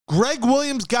Greg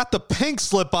Williams got the pink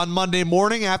slip on Monday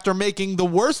morning after making the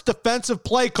worst defensive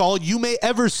play call you may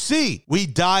ever see. We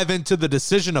dive into the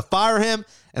decision to fire him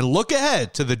and look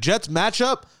ahead to the Jets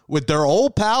matchup with their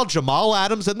old pal Jamal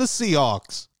Adams and the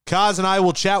Seahawks. Kaz and I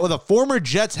will chat with a former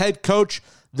Jets head coach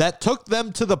that took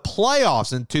them to the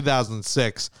playoffs in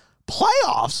 2006.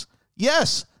 Playoffs?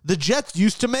 Yes, the Jets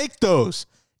used to make those.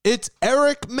 It's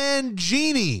Eric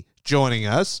Mangini joining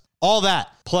us. All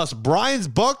that, plus Brian's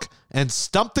book and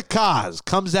Stump the Kaz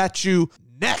comes at you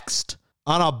next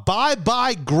on a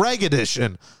Bye-Bye Greg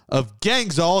edition of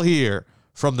Gangs All Here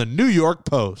from the New York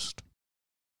Post.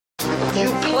 You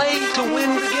play to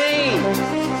win the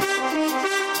game.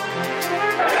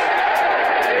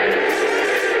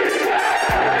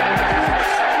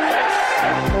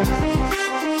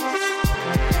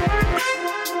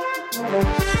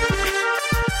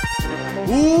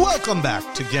 Welcome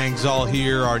back to Gangs All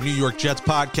Here, our New York Jets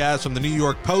podcast from the New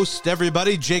York Post.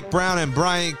 Everybody, Jake Brown and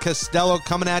Brian Costello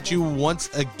coming at you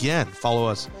once again. Follow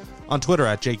us on Twitter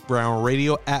at Jake Brown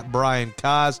Radio, at Brian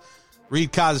Kaz.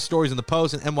 Read Kaz's stories in the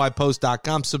Post and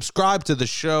nypost.com. Subscribe to the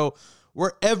show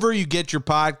wherever you get your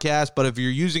podcast. But if you're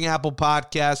using Apple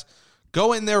Podcasts,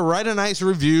 go in there, write a nice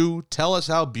review. Tell us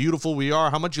how beautiful we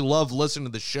are, how much you love listening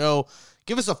to the show.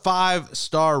 Give us a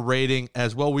 5-star rating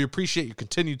as well. We appreciate your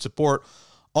continued support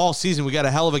all season. We got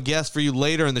a hell of a guest for you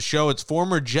later in the show. It's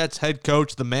former Jets head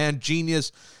coach, the man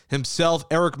genius himself,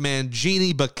 Eric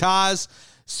Mangini. Because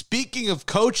speaking of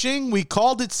coaching, we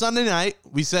called it Sunday night.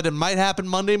 We said it might happen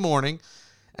Monday morning.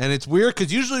 And it's weird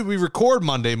because usually we record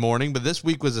Monday morning, but this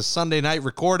week was a Sunday night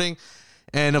recording.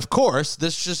 And of course,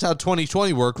 this is just how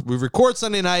 2020 worked. We record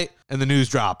Sunday night and the news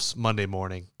drops Monday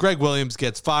morning. Greg Williams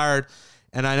gets fired.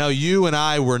 And I know you and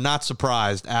I were not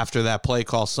surprised after that play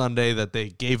call Sunday that they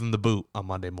gave him the boot on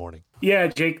Monday morning. Yeah,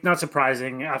 Jake, not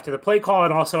surprising. After the play call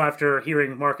and also after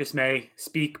hearing Marcus May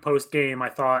speak post-game, I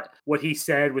thought what he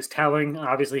said was telling.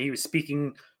 Obviously, he was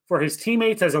speaking for his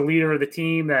teammates as a leader of the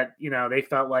team that, they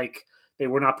felt like they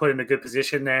were not put in a good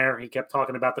position there. He kept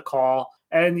talking about the call.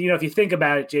 And, if you think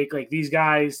about it, Jake, like these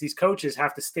guys, these coaches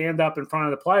have to stand up in front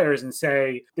of the players and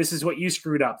say, this is what you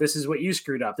screwed up. This is what you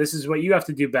screwed up. This is what you have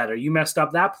to do better. You messed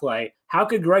up that play. How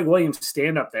could Greg Williams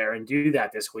stand up there and do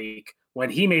that this week when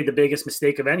he made the biggest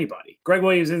mistake of anybody? Greg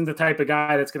Williams isn't the type of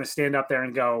guy that's going to stand up there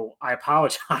and go, I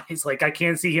apologize. Like, I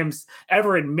can't see him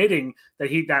ever admitting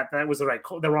that that was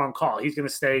the wrong call. He's going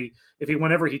to say,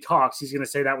 whenever he talks, he's going to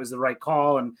say that was the right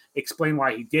call and explain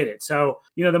why he did it. So,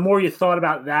 the more you thought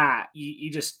about that, he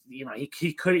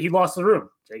lost the room.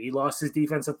 He lost his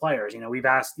defensive players. You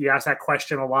asked that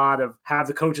question a lot of, have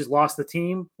the coaches lost the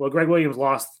team? Well, Greg Williams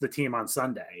lost the team on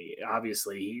Sunday.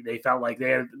 Obviously, they felt like they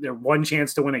had their one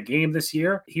chance to win a game this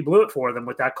year. He blew it for them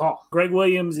with that call. Greg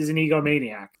Williams is an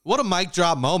egomaniac. What a mic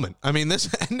drop moment. I mean, this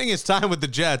ending his time with the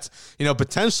Jets,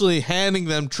 potentially handing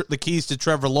them the keys to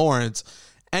Trevor Lawrence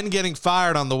and getting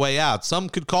fired on the way out. Some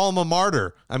could call him a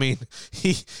martyr. I mean,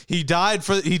 he died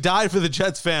for the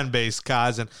Jets fan base,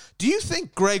 Kaz. And do you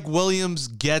think Greg Williams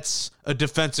gets a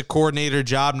defensive coordinator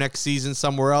job next season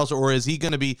somewhere else, or is he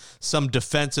going to be some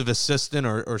defensive assistant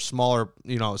or smaller,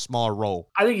 a smaller role?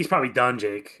 I think he's probably done,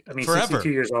 Jake. I mean, forever. 62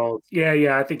 years old.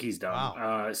 Yeah, I think he's done.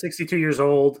 Wow. 62 years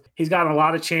old. He's gotten a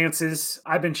lot of chances.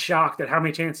 I've been shocked at how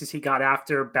many chances he got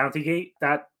after Bountygate.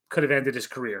 That could have ended his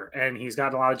career, and he's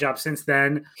gotten a lot of jobs since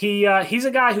then. He's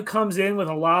a guy who comes in with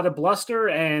a lot of bluster,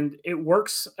 and it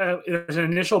works. There's an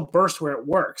initial burst where it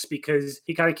works because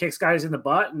he kind of kicks guys in the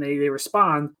butt and they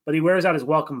respond, but he wears out his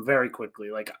welcome very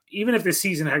quickly. Like, even if this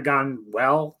season had gone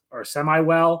well or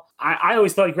semi-well, I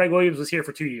always thought Greg Williams was here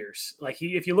for 2 years. Like,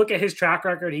 if you look at his track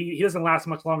record, he doesn't last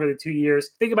much longer than 2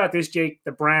 years. Think about this, Jake,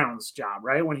 the Browns job,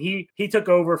 right? When he took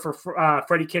over for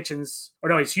Freddie Kitchens, or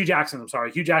no, it's Hugh Jackson, I'm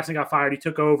sorry. Hugh Jackson got fired. He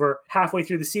took over halfway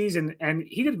through the season, and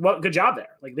he did a good job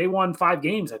there. Like, they won 5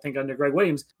 games, I think, under Greg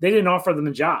Williams. They didn't offer them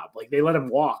a job. Like, they let him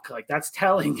walk. Like, that's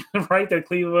telling, right, that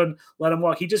Cleveland let him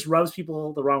walk. He just rubs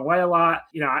people the wrong way a lot.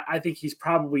 I think he's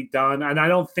probably done, and I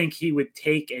don't think he would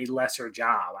take a lesser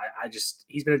job.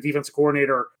 He's been a defensive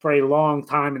coordinator for a long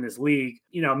time in this league.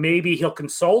 Maybe he'll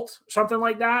consult something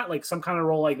like that, like some kind of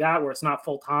role like that where it's not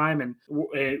full time and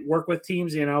work with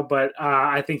teams, but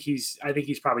I think he's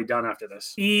probably done after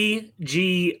this.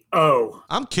 EGO.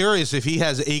 I'm curious if he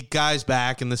has 8 guys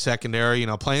back in the secondary,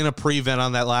 playing a prevent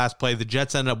on that last play. The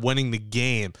Jets end up winning the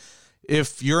game.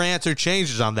 If your answer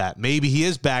changes on that, maybe he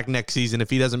is back next season if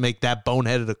he doesn't make that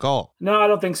boneheaded a call. No, I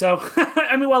don't think so.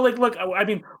 I mean, well, look. I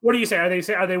mean, what do you say? Are they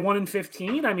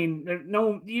 1-15? I mean,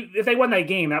 no. If they won that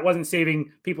game, that wasn't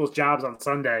saving people's jobs on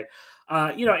Sunday.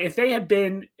 If they had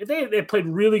played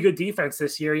really good defense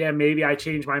this year, yeah, maybe I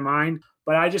change my mind.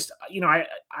 But I just,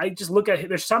 I just look at,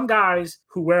 there's some guys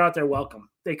who wear out their welcome.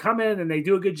 They come in and they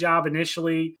do a good job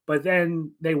initially, but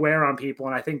then they wear on people.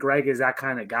 And I think Greg is that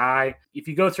kind of guy. If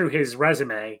you go through his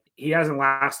resume, he hasn't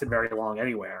lasted very long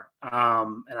anywhere.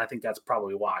 And I think that's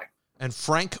probably why. And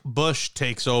Frank Bush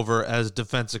takes over as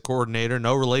defensive coordinator.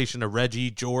 No relation to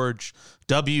Reggie, George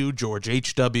W., George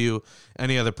H.W.,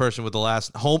 any other person with the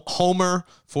last Homer,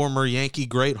 former Yankee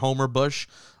great Homer Bush.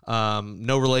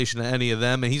 No relation to any of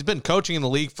them. And he's been coaching in the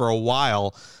league for a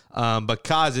while. But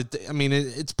Kaz,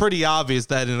 it's pretty obvious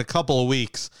that in a couple of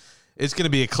weeks, it's going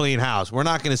to be a clean house. We're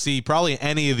not going to see probably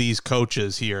any of these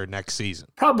coaches here next season.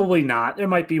 Probably not. There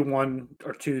might be one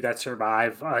or two that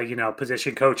survive,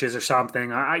 position coaches or something.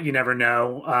 You never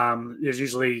know. There's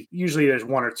usually there's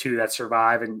one or two that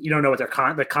survive, and you don't know what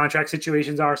the contract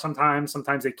situations are sometimes.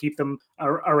 Sometimes they keep them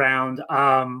around.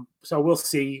 So we'll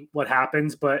see what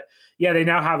happens. But yeah, they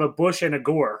now have a Bush and a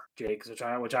Gore, Jake,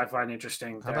 which I find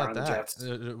interesting. How about that? Jets.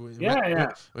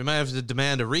 We might have to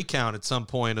demand a recount at some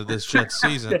point of this Jets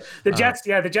season. the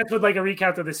Jets would like a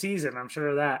recount of the season. I'm sure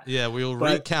of that. Yeah, we will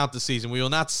recount the season. We will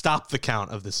not stop the count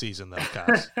of the season, though,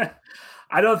 guys.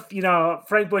 I don't,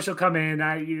 Frank Bush will come in.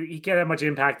 He can't have much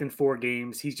impact in 4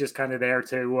 games. He's just kind of there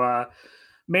to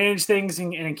manage things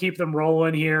and keep them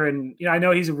rolling here. And, I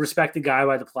know he's a respected guy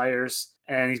by the players,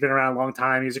 and he's been around a long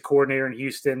time. He's a coordinator in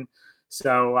Houston.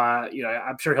 So,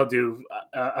 I'm sure he'll do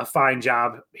a fine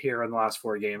job here in the last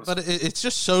 4 games. But it's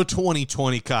just so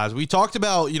 2020, Kaz. We talked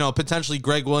about, potentially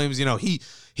Greg Williams,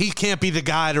 he can't be the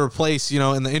guy to replace,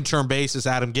 in the interim basis,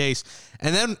 Adam Gase.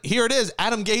 And then here it is,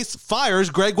 Adam Gase fires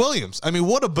Greg Williams. I mean,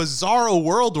 what a bizarro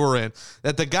world we're in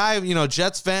that the guy,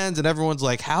 Jets fans and everyone's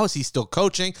like, how is he still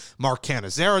coaching? Mark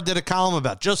Cannizzaro did a column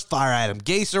about just fire Adam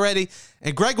Gase already.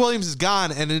 And Greg Williams is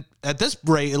gone. And at this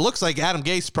rate, it looks like Adam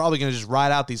Gase is probably going to just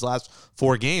ride out these last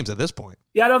 4 games at this point.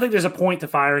 Yeah, I don't think there's a point to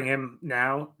firing him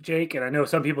now, Jake. And I know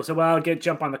some people say, well,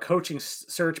 jump on the coaching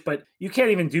search, but you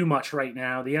can't even do much right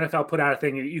now. The NFL put out a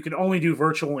thing. You can only do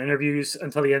virtual interviews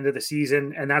until the end of the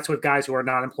season. And that's with guys who are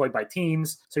not employed by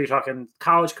teams. So you're talking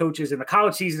college coaches, and the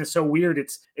college season is so weird.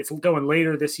 It's going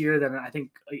later this year than I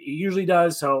think it usually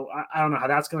does. So I don't know how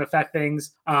that's going to affect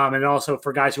things. And also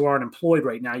for guys who aren't employed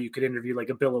right now, you could interview like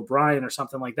a Bill O'Brien or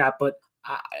something like that. But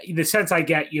the sense I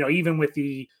get, even with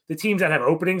the teams that have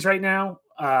openings right now,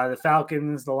 the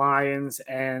Falcons, the Lions,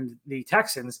 and the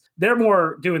Texans, they're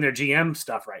more doing their GM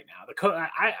stuff right now.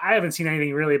 I haven't seen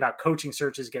anything really about coaching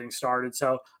searches getting started.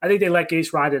 So I think they let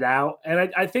Gase ride it out.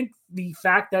 And I think the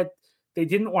fact that they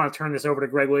didn't want to turn this over to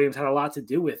Greg Williams had a lot to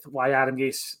do with why Adam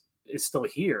Gase is still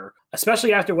here,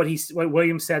 especially after what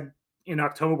Williams said in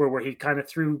October, where he kind of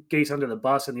threw Gase under the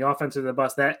bus and the offense under the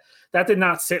bus. That did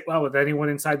not sit well with anyone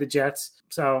inside the Jets.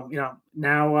 So,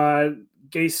 now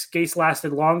Gase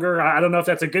lasted longer. I don't know if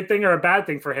that's a good thing or a bad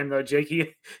thing for him, though,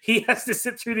 Jake. He has to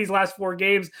sit through these last 4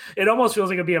 games. It almost feels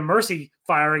like it'd be a mercy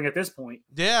firing at this point.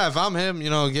 Yeah, if I'm him,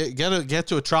 get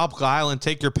to a tropical island,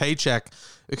 take your paycheck.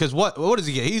 Because what does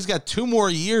he get? He's got 2 more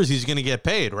years he's going to get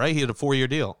paid, right? He had a 4-year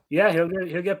deal. Yeah,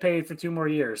 he'll get paid for 2 more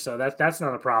years, so that's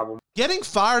not a problem. Getting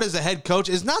fired as a head coach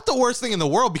is not the worst thing in the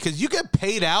world because you get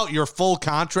paid out your full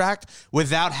contract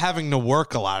without having to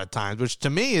work a lot of times, which to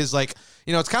me is like,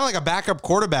 it's kind of like a backup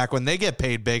quarterback when they get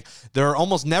paid big. They're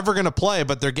almost never going to play,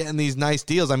 but they're getting these nice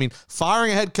deals. I mean,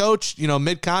 firing a head coach,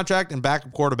 mid-contract and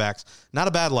backup quarterbacks, not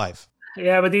a bad life.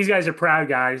 Yeah, but these guys are proud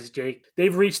guys, Jake.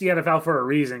 They've reached the NFL for a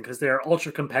reason because they're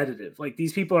ultra competitive. Like,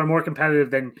 these people are more competitive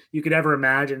than you could ever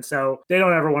imagine. So they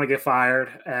don't ever want to get fired.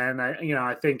 And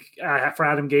I think for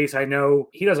Adam Gase, I know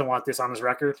he doesn't want this on his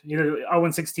record.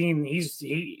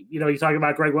 0-16. You talk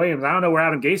about Greg Williams. I don't know where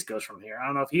Adam Gase goes from here. I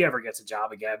don't know if he ever gets a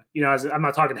job again. I'm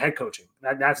not talking head coaching.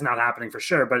 That's not happening for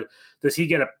sure. But does he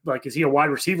get is he a wide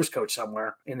receivers coach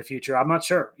somewhere in the future? I'm not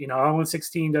sure.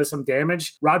 0-16 does some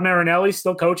damage. Rod Marinelli's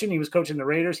still coaching. He was coaching the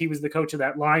Raiders. He was the coach of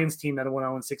that Lions team that went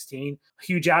 0-16.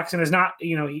 Hugh Jackson is not,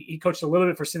 he coached a little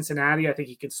bit for Cincinnati. I think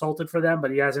he consulted for them,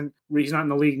 but he's not in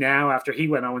the league now after he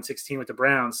went 0-16 with the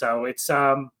Browns. So it's,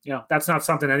 that's not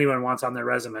something anyone wants on their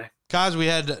resume. Guys, we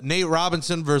had Nate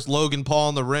Robinson versus Logan Paul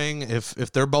in the ring.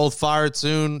 If they're both fired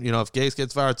soon, if Gase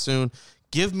gets fired soon,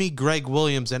 give me Greg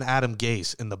Williams and Adam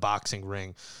Gase in the boxing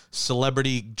ring.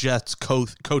 Celebrity Jets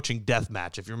coaching death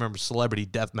match. If you remember Celebrity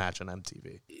Death Match on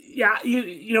MTV. Yeah,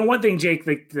 one thing, Jake,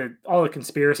 all the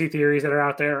conspiracy theories that are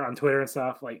out there on Twitter and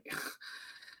stuff,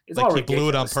 it's all he blew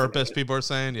it on purpose, people are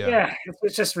saying. Yeah,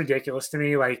 it's just ridiculous to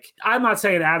me. I'm not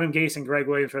saying Adam Gase and Greg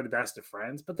Williams are the best of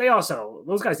friends, but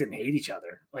those guys didn't hate each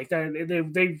other.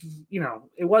 It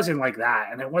wasn't like that,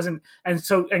 and it wasn't.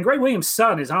 And Greg Williams'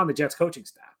 son is on the Jets coaching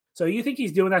staff. So you think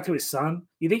he's doing that to his son?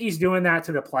 You think he's doing that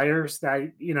to the players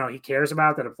that, he cares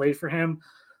about that have played for him?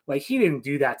 Like, he didn't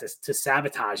do that to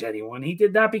sabotage anyone. He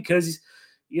did that because,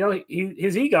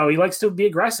 his ego, he likes to be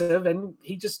aggressive, and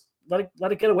he just let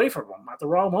it get away from him at the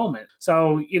wrong moment.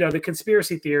 So, the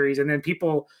conspiracy theories, and then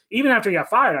people, even after he got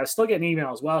fired, I was still getting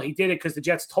emails. Well, he did it because the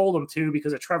Jets told him to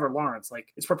because of Trevor Lawrence. Like,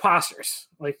 it's preposterous.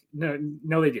 Like,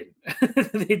 no, they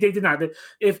didn't. they did not.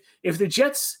 If the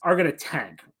Jets are going to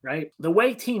tank, right, the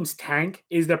way teams tank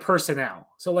is their personnel.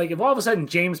 So, like, if all of a sudden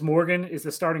James Morgan is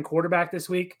the starting quarterback this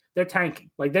week, they're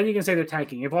tanking. Like, then you can say they're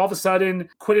tanking. If all of a sudden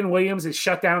Quinton Williams is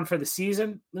shut down for the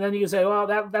season, then you can say, well,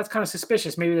 that's kind of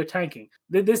suspicious. Maybe they're tanking.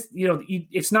 This,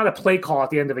 it's not a play call at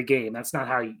the end of a game. That's not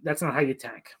how you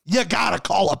tank. You gotta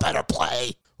call a better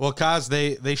play. Well, Kaz,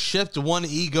 they shipped one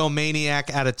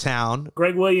egomaniac out of town.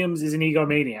 Greg Williams is an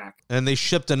egomaniac. And they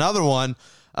shipped another one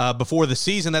before the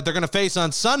season that they're going to face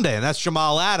on Sunday, and that's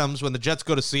Jamal Adams when the Jets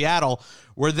go to Seattle,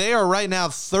 where they are right now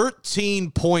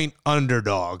 13-point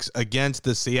underdogs against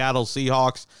the Seattle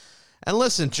Seahawks. And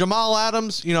listen, Jamal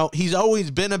Adams, he's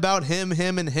always been about him,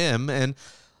 and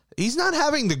he's not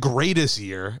having the greatest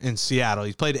year in Seattle.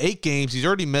 He's played 8 games. He's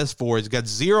already missed 4. He's got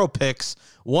 0 picks,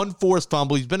 1 forced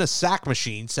fumble. He's been a sack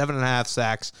machine, 7.5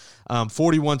 sacks,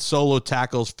 41 solo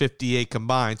tackles, 58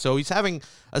 combined. So he's having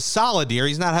a solid year.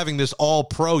 He's not having this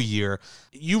all-pro year.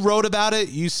 You wrote about it.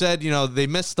 You said, they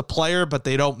miss the player, but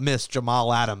they don't miss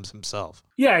Jamal Adams himself.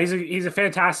 Yeah, he's a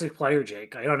fantastic player,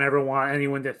 Jake. I don't ever want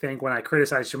anyone to think when I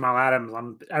criticize Jamal Adams,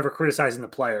 I'm ever criticizing the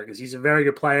player, because he's a very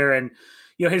good player, and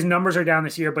his numbers are down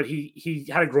this year, but he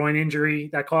had a groin injury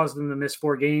that caused him to miss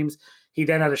 4 games. He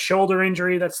then had a shoulder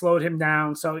injury that slowed him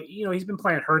down. So, he's been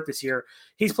playing hurt this year.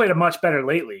 He's played a much better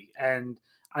lately, and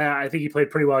I think he played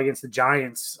pretty well against the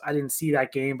Giants. I didn't see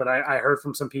that game, but I heard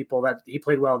from some people that he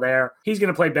played well there. He's going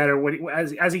to play better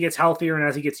as he gets healthier and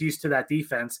as he gets used to that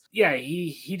defense. Yeah,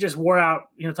 he just wore out,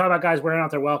 talk about guys wearing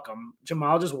out their welcome.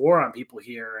 Jamal just wore on people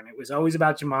here, and it was always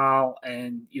about Jamal.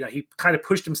 And, he kind of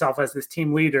pushed himself as this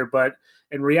team leader, but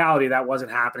in reality, that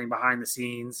wasn't happening behind the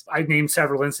scenes. I named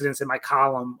several incidents in my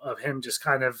column of him just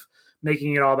kind of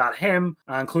making it all about him,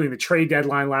 including the trade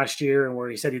deadline last year, and where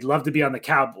he said he'd love to be on the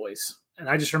Cowboys. And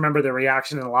I just remember the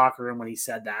reaction in the locker room when he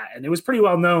said that. And it was pretty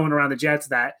well known around the Jets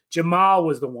that Jamal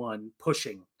was the one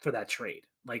pushing for that trade.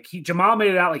 Like, Jamal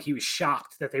made it out like he was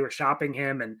shocked that they were shopping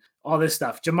him and all this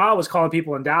stuff. Jamal was calling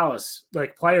people in Dallas,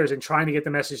 like players, and trying to get the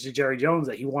message to Jerry Jones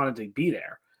that he wanted to be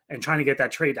there and trying to get that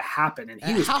trade to happen. And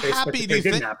he was how pissed happy that do you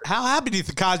didn't think? happen. How happy do you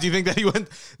think, Kaz, do you think that he went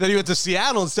to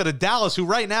Seattle instead of Dallas, who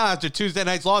right now after Tuesday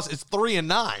night's loss is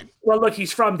 3-9? Well, look,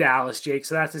 he's from Dallas, Jake,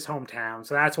 so that's his hometown.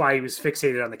 So that's why he was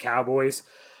fixated on the Cowboys.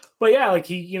 But yeah, like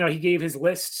he gave his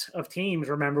list of teams.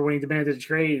 Remember when he demanded a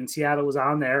trade, and Seattle was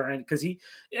on there, and because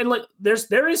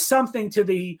there is something to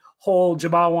the whole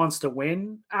Jamal wants to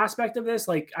win aspect of this.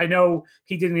 Like, I know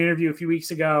he did an interview a few weeks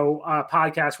ago, a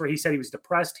podcast where he said he was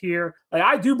depressed here. Like,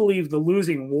 I do believe the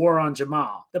losing wore on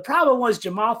Jamal. The problem was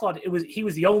Jamal thought he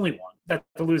was the only one that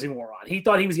the losing wore on. He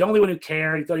thought he was the only one who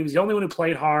cared. He thought he was the only one who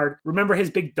played hard. Remember his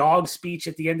big dog speech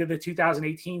at the end of the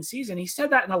 2018 season? He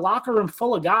said that in a locker room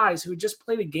full of guys who had just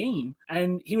played a game,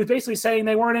 and he was basically saying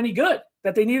they weren't any good,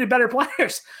 that they needed better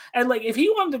players. And like, if he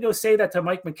wanted to go say that to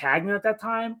Mike Maccagnan at that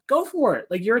time, go for it.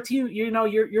 Like, you're a team,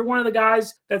 you're one of the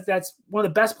guys that's one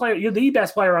of the best players. You're the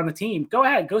best player on the team. Go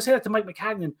ahead, go say that to Mike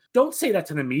Maccagnan. Don't say that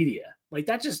to the media. Like,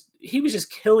 he was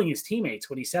just killing his teammates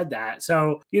when he said that.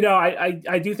 So,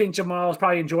 I do think Jamal is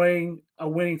probably enjoying a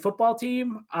winning football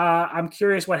team. I'm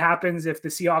curious what happens if the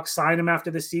Seahawks sign him after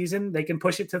the season. They can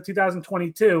push it to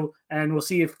 2022, and we'll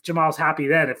see if Jamal's happy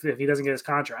then if he doesn't get his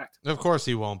contract. Of course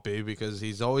he won't be, because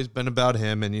he's always been about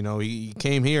him, and, he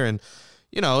came here and,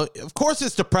 of course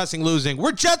it's depressing losing.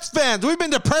 We're Jets fans. We've been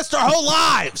depressed our whole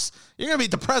lives. You're going to be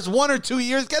depressed 1 or 2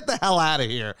 years. Get the hell out of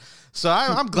here. So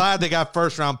I'm glad they got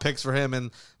first-round picks for him.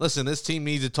 And listen, this team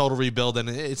needs a total rebuild, and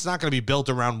it's not going to be built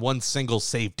around one single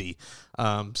safety.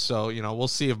 So, we'll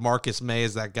see if Marcus May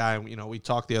is that guy. We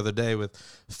talked the other day with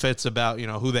Fitz about,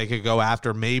 who they could go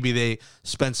after. Maybe they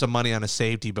spend some money on a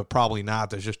safety, but probably not.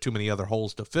 There's just too many other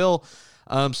holes to fill.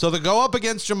 So they go up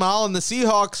against Jamal, and the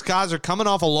Seahawks, guys, are coming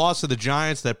off a loss to the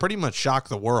Giants that pretty much shocked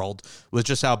the world with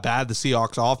just how bad the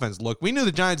Seahawks offense looked. We knew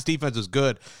the Giants defense was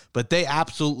good, but they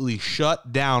absolutely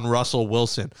shut down Russell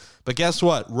Wilson. But guess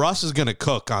what? Russ is going to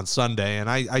cook on Sunday, and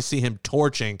I see him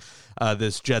torching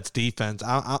this Jets defense.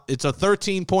 It's a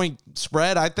 13-point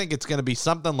spread. I think it's going to be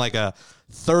something like a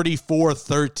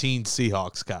 34-13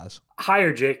 Seahawks, guys.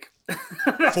 Higher, Jake.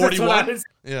 41?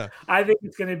 Yeah. I think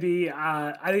it's going to be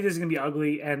I think this is going to be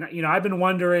ugly. And, I've been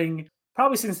wondering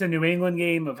probably since the New England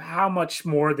game of how much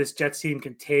more this Jets team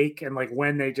can take and like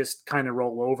when they just kind of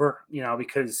roll over,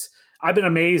 because I've been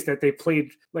amazed that they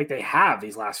played like they have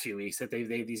these last few weeks, that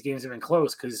these games have been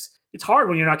close, because it's hard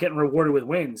when you're not getting rewarded with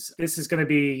wins. This is going to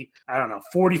be,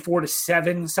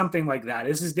 44-7, something like that.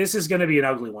 This is going to be an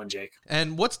ugly one, Jake.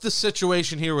 And what's the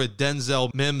situation here with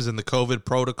Denzel Mims and the COVID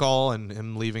protocol and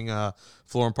him leaving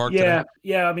Florham Park today?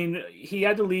 Yeah. I mean, he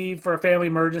had to leave for a family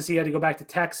emergency. He had to go back to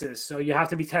Texas. So you have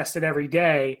to be tested every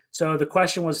day. So the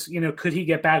question was, could he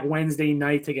get back Wednesday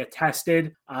night to get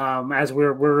tested? As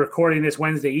we're recording this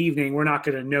Wednesday evening, we're not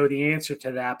going to know the answer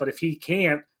to that. But if he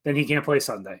can't, then he can't play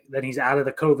Sunday. Then he's out of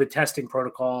the COVID testing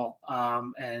protocol,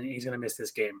 and he's going to miss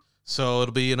this game. So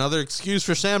it'll be another excuse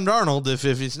for Sam Darnold if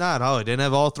he's not. Oh, he didn't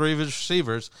have all three of his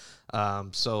receivers.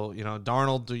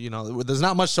 Darnold, there's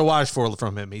not much to watch for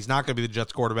from him. He's not going to be the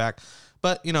Jets quarterback.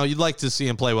 But, you'd like to see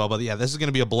him play well. But, yeah, this is going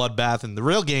to be a bloodbath. And the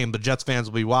real game the Jets fans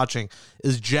will be watching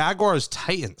is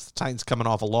Jaguars-Titans. Titans coming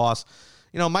off a loss.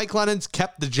 Mike Glennon's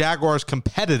kept the Jaguars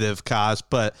competitive, Kaz,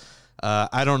 but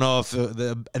I don't know if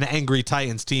an angry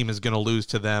Titans team is going to lose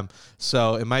to them.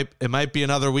 So it might be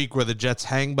another week where the Jets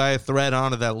hang by a thread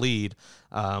onto that lead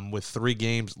with 3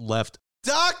 games left.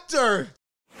 Doctor!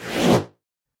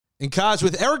 And Kaz,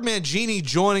 with Eric Mangini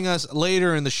joining us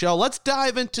later in the show, let's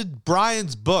dive into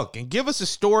Brian's book and give us a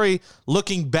story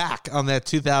looking back on that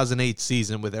 2008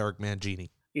 season with Eric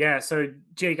Mangini. Yeah, so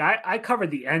Jake, I covered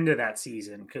the end of that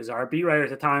season because our beat writer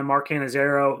at the time, Mark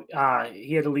Cannizzaro,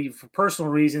 he had to leave for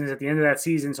personal reasons at the end of that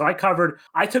season. So I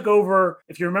took over,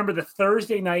 if you remember the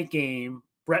Thursday night game,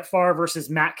 Brett Favre versus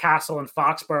Matt Castle in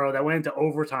Foxborough that went into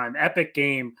overtime, epic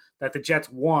game that the Jets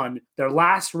won, their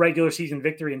last regular season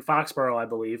victory in Foxborough, I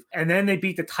believe. And then they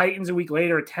beat the Titans a week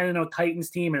later, a 10-0 Titans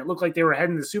team, and it looked like they were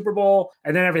heading to the Super Bowl,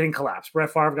 and then everything collapsed.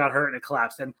 Brett Favre got hurt and it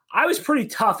collapsed. And I was pretty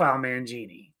tough on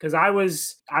Mangini because I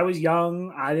was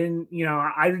young. I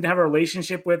didn't have a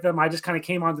relationship with him. I just kind of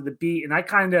came onto the beat, and I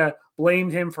kind of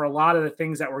blamed him for a lot of the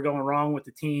things that were going wrong with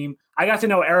the team. I got to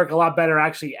know Eric a lot better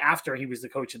actually after he was the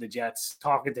coach of the Jets,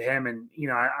 talking to him. And,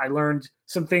 I learned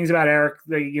some things about Eric.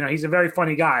 He's a very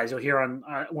funny guy, as you'll hear on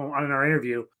our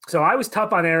interview. So I was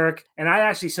tough on Eric.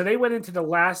 And so they went into the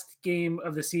last game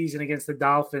of the season against the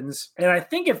Dolphins. And I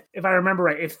think if I remember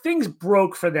right, if things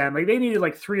broke for them, like they needed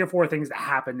like 3 or 4 things to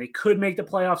happen. They could make the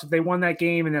playoffs if they won that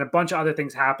game. And then a bunch of other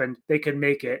things happened. They could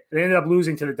make it. They ended up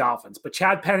losing to the Dolphins. But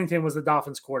Chad Pennington was the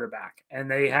Dolphins quarterback. And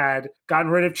they had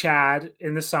gotten rid of Chad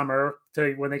in the summer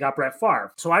to when they got Brett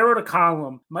Favre. So I wrote a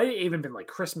column, might have even been like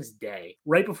Christmas Day,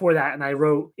 right before that. And I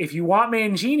wrote, if you want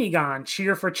Mangini gone,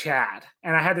 cheer for Chad.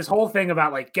 And I had this whole thing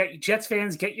about like, Jets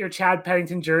fans, get your Chad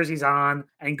Pennington jerseys on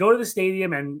and go to the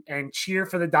stadium and cheer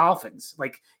for the Dolphins.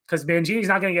 Like, because Mangini's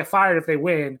not going to get fired if they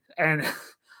win. And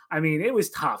I mean, it was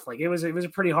tough. Like it was a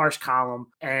pretty harsh column.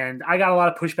 And I got a lot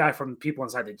of pushback from people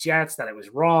inside the Jets that it was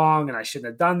wrong and I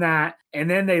shouldn't have done that. And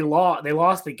then they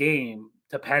lost the game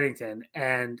to Pennington,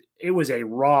 and it was a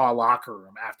raw locker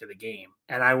room after the game.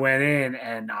 And I went in,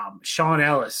 and Sean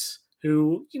Ellis,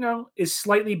 who, is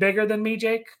slightly bigger than me,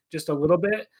 Jake, just a little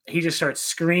bit, he just starts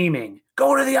screaming,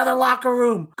 "Go to the other locker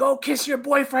room. Go kiss your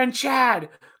boyfriend, Chad.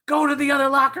 Go to the other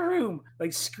locker room."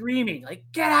 Like screaming, like,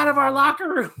 "Get out of our locker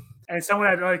room." And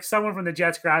someone from the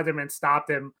Jets grabbed him and stopped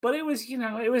him. But it was,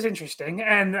 it was interesting.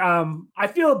 And I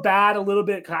feel bad a little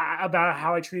bit about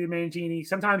how I treated Mangini.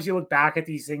 Sometimes you look back at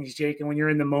these things, Jake, and when you're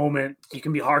in the moment, you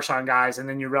can be harsh on guys. And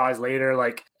then you realize later,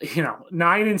 like, he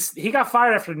got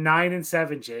fired after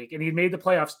 9-7, Jake, and he'd made the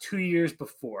playoffs 2 years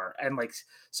before. And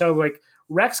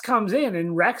Rex comes in,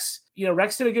 and Rex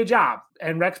did a good job.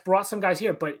 And Rex brought some guys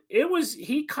here, but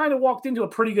he kind of walked into a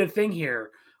pretty good thing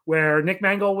here, where Nick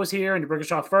Mangold was here and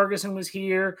D'Brickashaw Ferguson was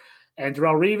here and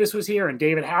Darrelle Revis was here and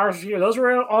David Harris was here. Those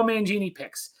were all Mangini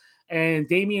picks. And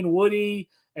Damian Woody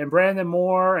and Brandon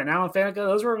Moore and Alan Faneca,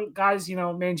 those were guys,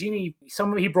 Mangini,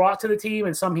 some he brought to the team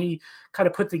and some he kind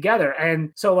of put together.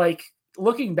 And so, like,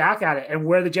 looking back at it and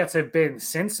where the Jets have been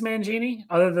since Mangini,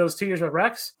 other than those 2 years with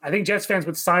Rex, I think Jets fans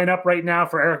would sign up right now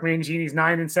for Eric Mangini's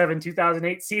 9-7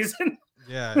 2008 season.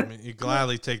 Yeah, I mean, you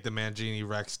gladly take the Mangini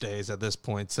Rex days at this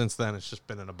point. Since then, it's just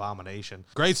been an abomination.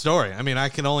 Great story. I mean, I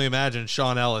can only imagine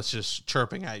Sean Ellis just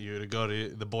chirping at you to go to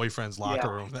the boyfriend's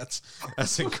locker room.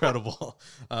 That's incredible.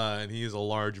 And he is a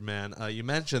large man. You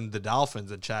mentioned the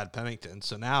Dolphins and Chad Pennington.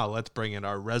 So now let's bring in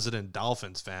our resident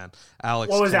Dolphins fan,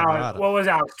 Alex. What was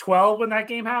Alex? 12 when that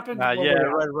game happened? Right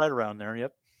around there.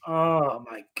 Yep. Oh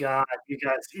my God, you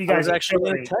guys! I was actually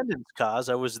in attendance, Kaz.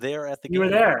 I was there at the game. You were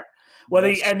there. Well,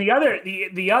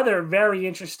 the other very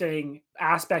interesting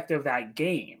aspect of that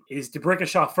game is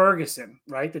D'Brickashaw Ferguson,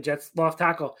 right? The Jets left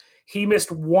tackle. He missed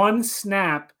one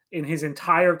snap in his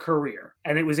entire career.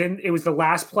 And it was the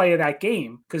last play of that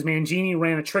game because Mangini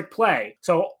ran a trick play.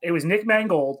 So it was Nick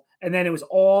Mangold, and then it was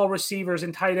all receivers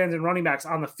and tight ends and running backs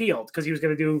on the field because he was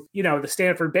going to do, the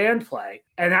Stanford band play.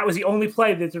 And that was the only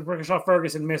play that Rickershaw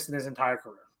Ferguson missed in his entire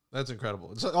career. That's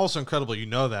incredible. It's also incredible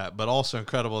that, but also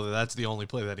incredible that that's the only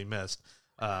play that he missed.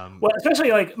 Well, especially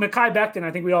like Mekhi Becton,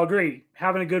 I think we all agree,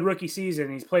 having a good rookie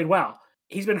season. He's played well.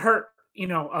 He's been hurt,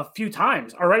 a few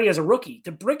times already as a rookie.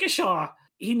 DeBrickashaw,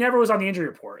 he never was on the injury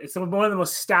report. It's one of the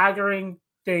most staggering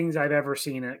things I've ever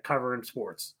seen it cover in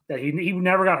sports, that he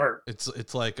never got hurt.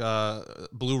 It's like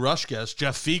Blue Rush guest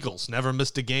Jeff Fiegels never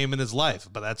missed a game in his life,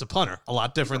 but that's a punter. A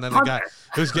lot different than the guy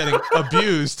who's getting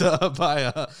abused by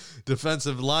a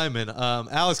defensive lineman.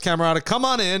 Alex Camerata, come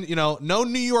on in. No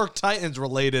New York Titans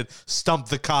related stump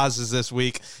the causes this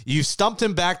week. You stumped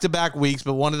him back-to-back weeks,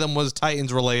 but one of them was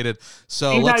Titans related.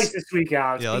 So be nice this week,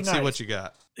 Alex. Yeah, let's see what you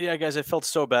got. Yeah, guys, I felt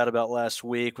so bad about last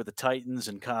week with the Titans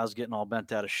and Kaz getting all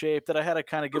bent out of shape that I had to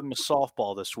kind of give him a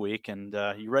softball this week. And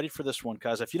you ready for this one,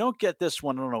 Kaz? If you don't get this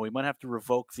one, I don't know. We might have to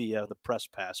revoke the press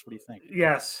pass. What do you think?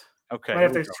 Yes. Okay. I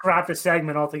have to scrap the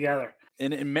segment altogether.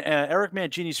 In Eric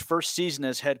Mangini's first season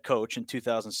as head coach in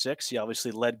 2006, he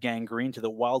obviously led Gang Green to the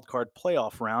wild card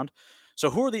playoff round. So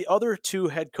who are the other two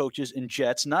head coaches in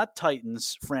Jets, not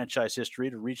Titans, franchise history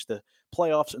to reach the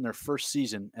playoffs in their first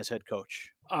season as head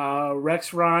coach?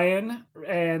 Rex Ryan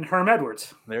and Herm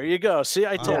Edwards. There you go. See,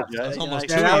 I told you. That's almost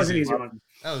too easy. That was an easy one.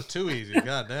 That was too easy.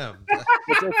 Goddamn.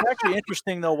 It's actually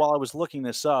interesting, though, while I was looking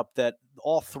this up, that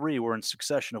all three were in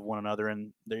succession of one another,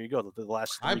 and there you go. The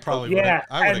last three. I probably would have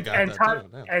got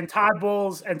that too. And Todd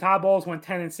Bowles went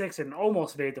 10-6 and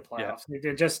almost made the playoffs. Yeah.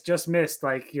 They just missed,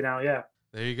 yeah.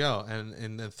 There you go. And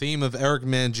in the theme of Eric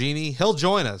Mangini, he'll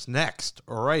join us next,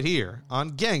 right here on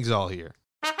Gangs All Here.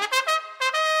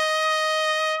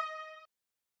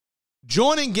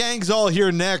 Joining Gangs All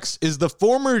Here next is the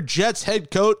former Jets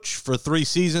head coach for 3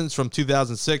 seasons from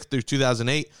 2006 through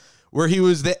 2008, where he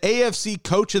was the AFC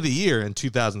Coach of the Year in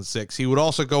 2006. He would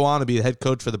also go on to be the head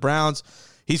coach for the Browns.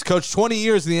 He's coached 20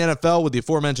 years in the NFL with the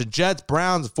aforementioned Jets,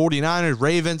 Browns, 49ers,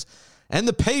 Ravens, and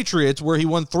the Patriots, where he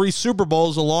won 3 Super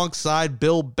Bowls alongside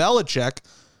Bill Belichick,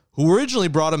 who originally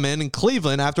brought him in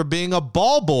Cleveland after being a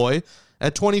ball boy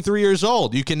at 23 years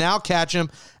old. You can now catch him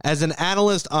as an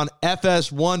analyst on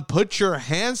FS1. Put your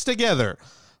hands together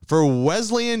for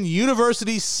Wesleyan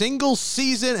University single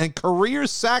season and career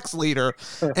sacks leader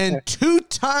and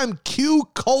 2-time Q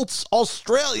Colts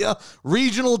Australia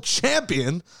regional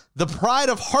champion, the pride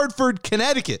of Hartford,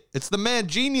 Connecticut. It's the man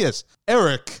genius,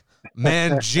 Eric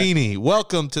Mangini.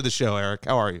 Welcome to the show, Eric.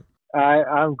 How are you?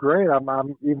 I'm great.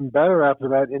 I'm even better after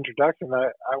that introduction.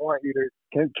 I want you to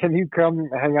can you come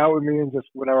hang out with me and just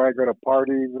whenever I go to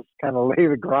parties, just kind of lay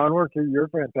the groundwork? You're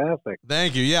fantastic.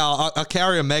 Thank you. Yeah, I'll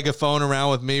carry a megaphone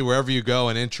around with me wherever you go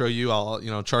and intro you.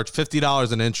 I'll charge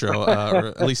 $50 an intro, or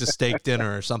at least a steak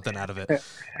dinner or something out of it.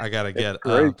 I gotta get.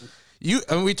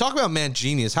 We talk about man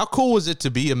genius. How cool was it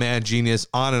to be a man genius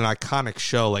on an iconic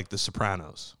show like The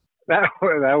Sopranos? That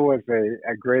was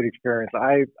a great experience.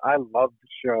 I loved the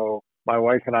show. My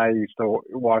wife and I used to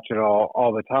watch it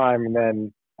all the time. And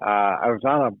then I was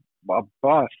on a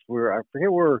bus. I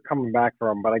forget where we were coming back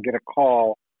from, but I get a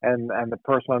call, and the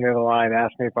person on the other line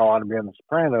asked me if I wanted to be on The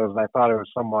Sopranos, and I thought it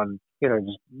was someone,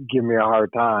 just give me a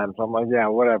hard time. So I'm like, yeah,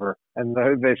 whatever. And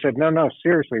they said, no,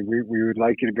 seriously, we would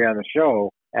like you to be on the show.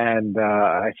 And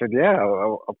I said, yeah,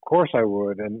 of course I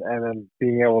would. And then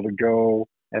being able to go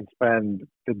and spend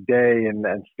the day and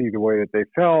see the way that they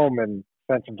film and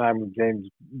spend some time with James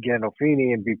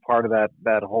Gandolfini and be part of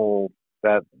that whole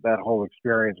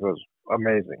experience was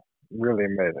amazing, really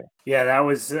amazing. Yeah, that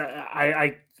was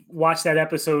I watched that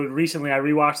episode recently. I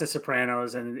rewatched The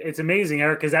Sopranos, and it's amazing,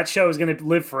 Eric, because that show is going to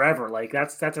live forever. Like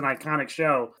that's an iconic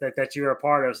show that you're a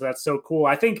part of. So that's so cool.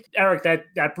 I think, Eric,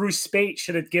 that Bruce Spate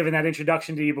should have given that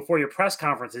introduction to you before your press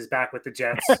conferences back with the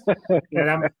Jets.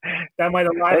 That might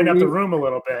have livened up the room a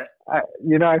little bit.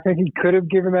 I think he could have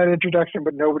given that introduction,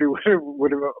 but nobody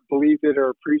would have believed it or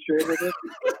appreciated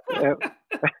it.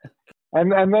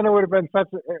 And then it would have been such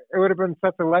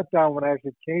a letdown when I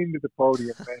actually came to the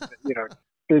podium and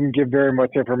didn't give very much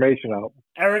information out.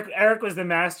 Eric was the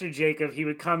master, Jacob. He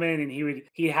would come in and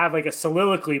he'd have like a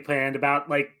soliloquy planned about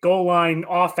like goal line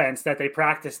offense that they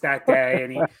practiced that day,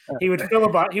 and he would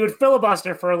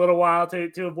filibuster for a little while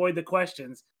to avoid the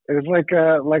questions. It was like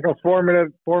a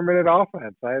 4-minute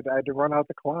offense. I had to run out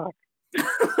the clock.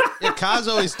 Yeah, Kaz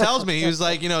always tells me, he was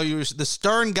like, you're the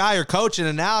stern guy you're coaching,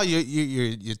 and now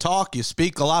you talk, you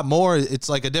speak a lot more. It's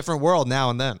like a different world now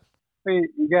and then.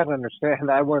 You got to understand,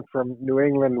 I went from New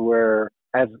England where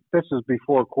as this was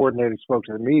before coordinators spoke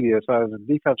to the media, so I was a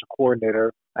defensive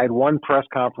coordinator. I had one press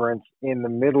conference in the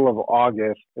middle of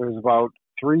August. It was about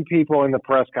 3 people in the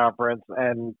press conference,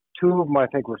 and 2 of them, I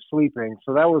think, were sleeping.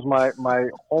 So that was my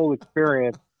whole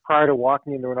experience prior to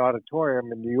walking into an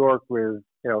auditorium in New York with,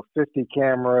 50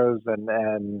 cameras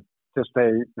and just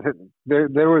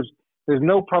there's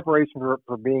no preparation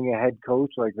for being a head coach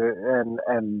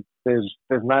and there's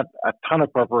not a ton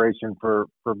of preparation for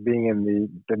being in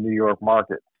the New York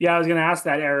market. Yeah, I was going to ask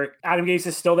that, Eric. Adam Gase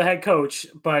is still the head coach,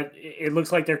 but it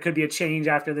looks like there could be a change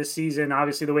after this season.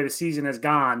 Obviously, the way the season has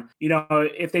gone,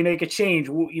 if they make a change,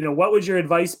 what would your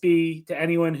advice be to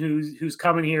anyone who's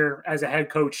coming here as a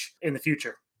head coach in the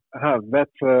future?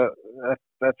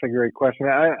 That's a great question.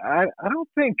 I don't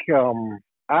think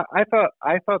I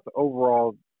thought the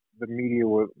overall the media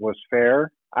was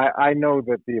fair. I know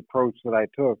that the approach that I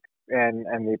took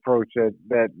and the approach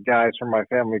that guys from my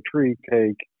family tree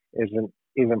take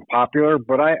isn't popular,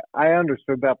 but I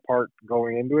understood that part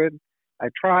going into it. I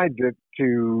tried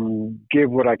to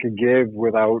give what I could give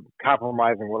without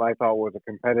compromising what I thought was a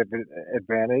competitive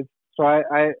advantage. So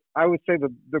I would say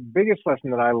the biggest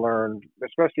lesson that I learned,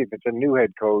 especially if it's a new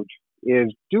head coach,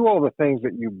 is do all the things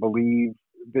that you believe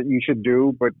that you should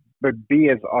do, but be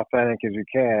as authentic as you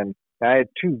can. I had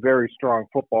 2 very strong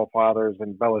football fathers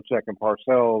in Belichick and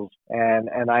Parcells,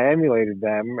 and I emulated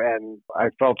them, and I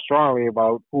felt strongly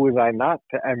about who was I not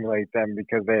to emulate them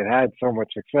because they had so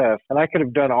much success. And I could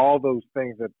have done all those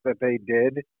things that they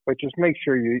did, but just make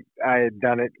sure I had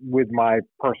done it with my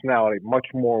personality, much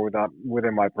more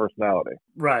within my personality.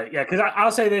 Right, yeah, because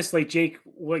I'll say this, like Jake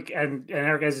and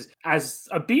Eric, as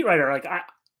a beat writer, like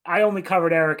I only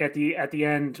covered Eric at the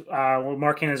end when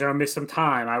Mark Cannizzaro missed some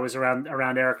time. I was around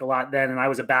Eric a lot then, and I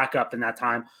was a backup in that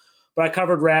time. But I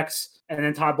covered Rex and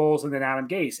then Todd Bowles and then Adam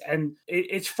Gase. And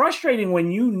it's frustrating when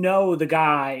the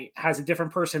guy has a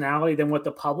different personality than what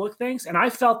the public thinks. And I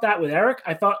felt that with Eric.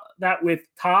 I felt that with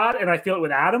Todd, and I feel it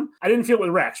with Adam. I didn't feel it with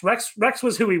Rex. Rex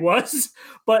was who he was.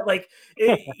 But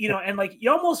and like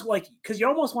you almost because you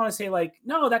almost want to say like,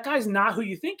 no, that guy's not who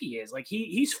you think he is. Like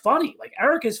he's funny. Like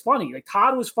Eric is funny. Like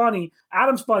Todd was funny.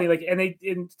 Adam's funny. Like and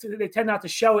they tend not to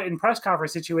show it in press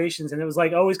conference situations. And it was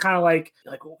like always kind of like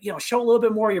show a little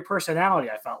bit more of your personality.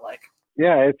 I felt like.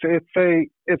 Yeah,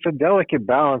 it's a delicate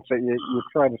balance that you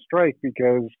try to strike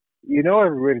because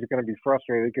everybody's going to be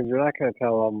frustrated because you're not going to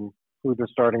tell them who the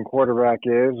starting quarterback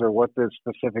is or what the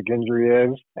specific injury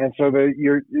is, and so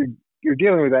you're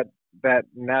dealing with that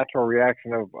natural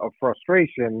reaction of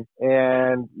frustration,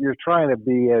 and you're trying to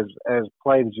be as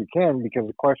polite as you can because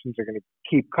the questions are going to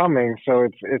keep coming. So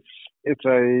it's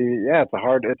a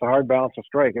hard balance to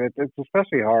strike, and it's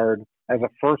especially hard as a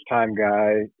first-time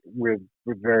guy with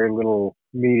very little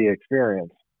media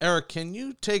experience. Eric, can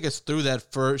you take us through that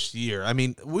first year? I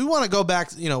mean, we want to go back,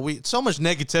 so much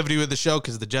negativity with the show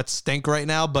because the Jets stink right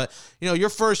now, but, your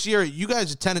first year, you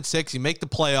guys are 10-6, you make the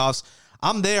playoffs.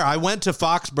 I'm there. I went to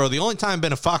Foxborough. The only time I've been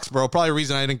to Foxborough, probably the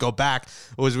reason I didn't go back,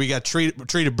 was we got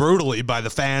treated brutally by the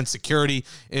fans, security,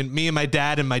 and me and my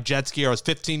dad in my jet ski. I was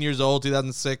 15 years old,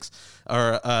 2006,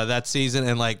 or that season,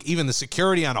 and like even the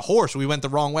security on a horse, we went the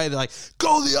wrong way. They're like,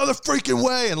 "Go the other freaking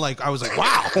way!" And like I was like,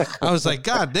 "Wow!" I was like,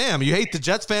 "God damn, you hate the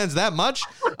Jets fans that much?"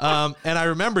 And I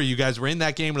remember you guys were in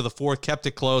that game to the fourth, kept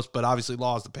it close, but obviously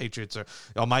lost. The Patriots are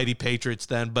almighty Patriots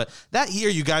then. But that year,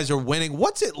 you guys are winning.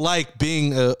 What's it like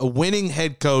being a winning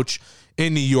head coach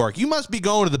in New York? You must be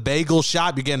going to the bagel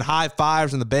shop. You're getting high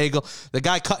fives in the bagel. The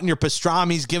guy cutting your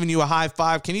pastrami's giving you a high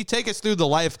five. Can you take us through the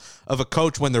life of a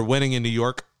coach when they're winning in New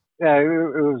York? Yeah, it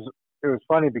was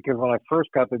funny because when I first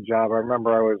got the job, I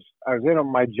remember I was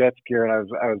in my jet ski and I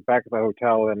was back at the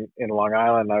hotel in Long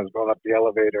Island. And I was going up the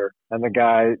elevator, and the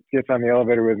guy gets on the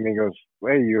elevator with me and goes,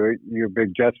 "Hey, you a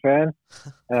big Jets fan?"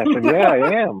 And I said, "Yeah,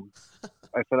 I am."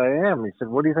 I said, "I am." He said,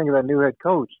 "What do you think of that new head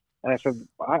coach?" And I said,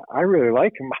 I really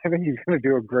like him. I think he's going to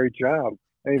do a great job.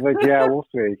 And he's like, "Yeah, we'll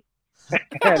see."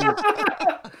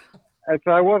 And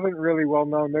so I wasn't really well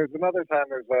known. There's another time.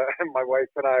 My wife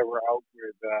and I were out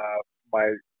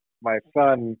with my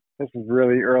son. This is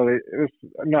really early.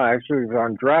 Actually, it was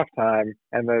on draft time,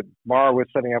 and the bar was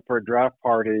setting up for a draft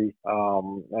party.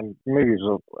 And maybe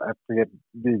I forget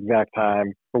the exact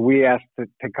time, but we asked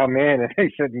to come in, and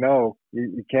they said no,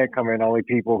 you can't come in. Only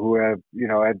people who have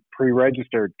had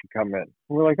pre-registered can come in. And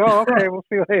we're like, oh, okay, we'll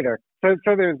see you later. So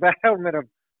there's that element of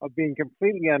being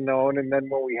completely unknown, and then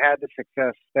when we had the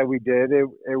success that we did, it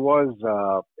was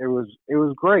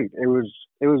great.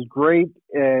 It was great,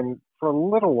 and for a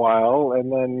little while,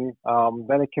 and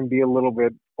then it can be a little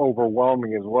bit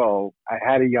overwhelming as well. I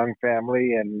had a young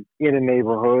family and in a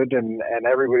neighborhood, and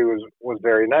everybody was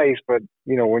very nice, but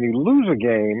when you lose a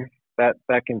game,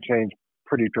 that can change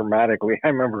pretty dramatically. I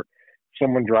remember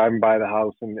someone driving by the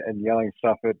house and yelling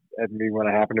stuff at me when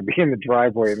I happened to be in the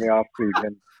driveway in the off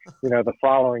season. The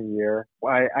following year,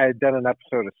 I had done an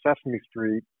episode of Sesame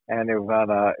Street, and it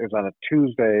was on a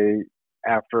Tuesday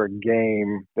after a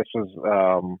game. This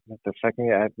was the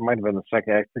second. It might have been the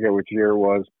second. I forget which year it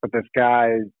was. But this guy,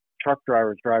 truck driver,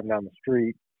 was driving down the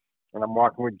street, and I'm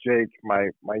walking with Jake, my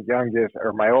youngest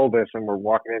or my oldest, and we're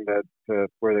walking into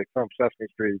where they filmed Sesame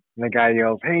Street. And the guy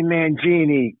yells, "Hey man,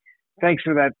 Jeannie, thanks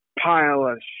for that pile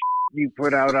of you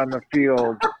put out on the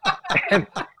field."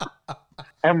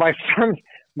 and my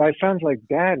son's like,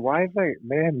 "Dad, why is that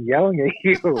man yelling at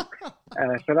you?"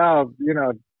 And I said, "Oh,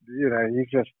 he's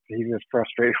just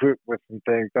frustrated with some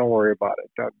things. Don't worry about it.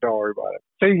 Don't worry about it."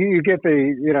 So you get there's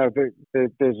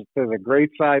a great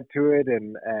side to it,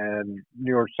 and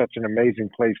New York's such an amazing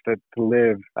place to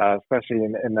live, especially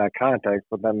in that context.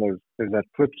 But then there's that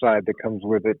flip side that comes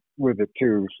with it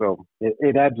too. So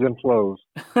it ebbs and flows.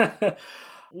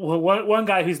 Well, one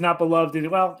guy who's not beloved,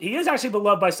 he is actually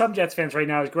beloved by some Jets fans right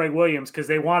now, is Greg Williams, because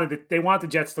they want the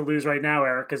Jets to lose right now,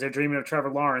 Eric, because they're dreaming of Trevor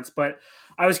Lawrence. But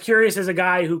I was curious, as a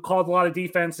guy who called a lot of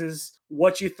defenses,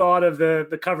 what you thought of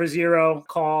the cover zero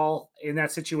call in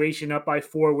that situation, up by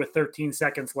 4 with 13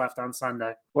 seconds left on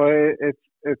Sunday. Well,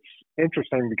 it's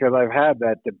interesting because I've had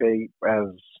that debate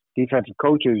as defensive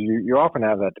coaches. You often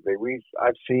have that debate.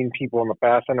 I've seen people in the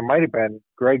past, and it might have been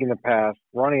Greg in the past,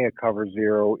 running a cover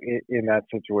zero in that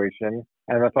situation.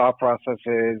 And the thought process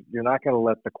is you're not going to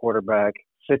let the quarterback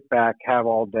sit back, have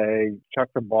all day, chuck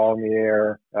the ball in the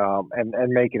air, and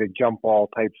make it a jump ball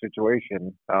type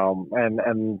situation.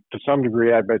 And to some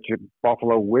degree, I bet you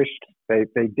Buffalo wished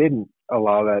they didn't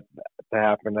allow that to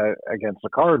happen against the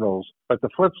Cardinals. But the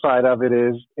flip side of it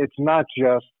is, it's not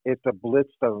just if the blitz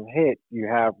doesn't hit, you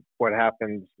have what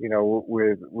happens,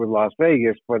 with Las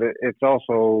Vegas, but it's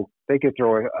also they could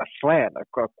throw a slant,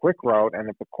 a quick route, and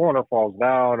if the corner falls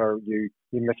down or you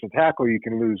miss a tackle, you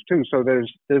can lose too. So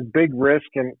there's big risk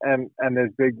and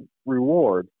there's big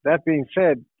reward. That being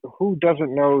said, who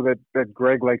doesn't know that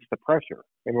Greg likes the pressure?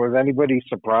 And was anybody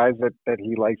surprised that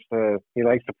he likes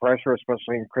the pressure,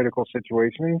 especially in critical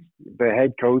situations? The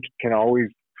head coach can always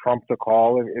trump the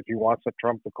call if he wants to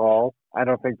trump the call. I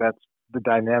don't think that's the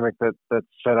dynamic that's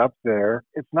set up there.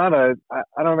 It's not I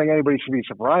don't think anybody should be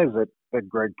surprised that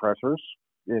Greg pressures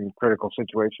in critical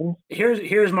situations.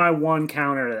 Here's my one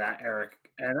counter to that, Eric.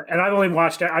 And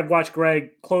I've watched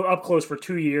Greg up close for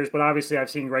 2 years, but obviously I've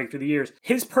seen Greg through the years.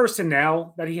 His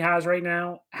personnel that he has right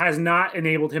now has not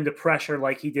enabled him to pressure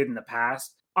like he did in the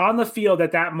past. On the field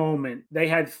at that moment, they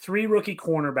had 3 rookie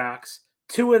cornerbacks.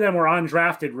 2 of them were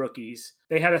undrafted rookies.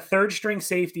 They had a third string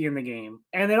safety in the game,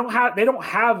 and they don't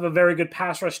have a very good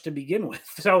pass rush to begin with.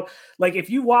 So, if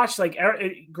you watch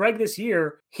Greg this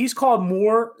year, he's called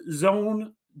more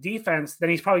zone defense than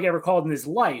he's probably ever called in his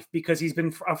life because he's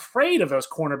been afraid of those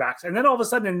cornerbacks. And then all of a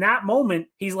sudden in that moment,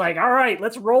 he's like, all right,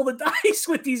 let's roll the dice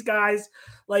with these guys.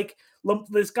 Like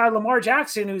this guy, Lamar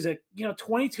Jackson, who's a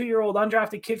 22-year-old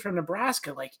undrafted kid from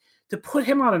Nebraska, to put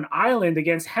him on an island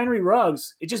against Henry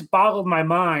Ruggs, it just boggled my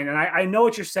mind. And I know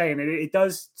what you're saying. It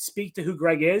does speak to who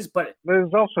Greg is, but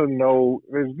there's also no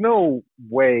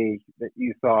way that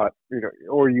you thought,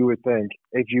 or you would think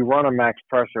if you run a max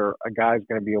pressure, a guy's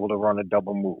going to be able to run a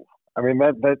double move. I mean,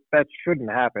 that shouldn't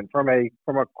happen. From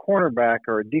a cornerback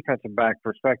or a defensive back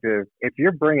perspective, if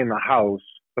you're bringing the house,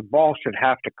 the ball should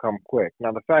have to come quick.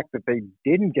 Now, the fact that they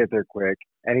didn't get there quick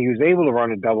and he was able to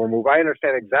run a double move, I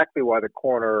understand exactly why the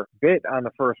corner bit on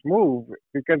the first move,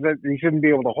 because he shouldn't be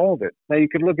able to hold it. Now, you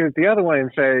could look at it the other way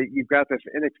and say, you've got this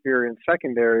inexperienced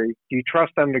secondary. Do you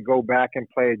trust them to go back and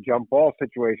play a jump ball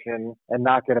situation and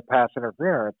not get a pass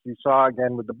interference? You saw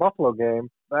again with the Buffalo game,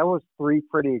 that was 3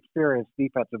 pretty experienced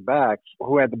defensive backs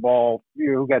who had the ball,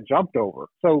 who got jumped over.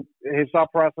 So his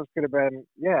thought process could have been,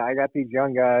 yeah, I got these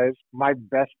young guys. My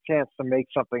best chance to make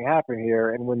something happen here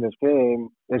and win this game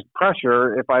is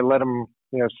pressure. If I let them,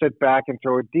 sit back and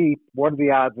throw it deep, what are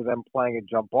the odds of them playing a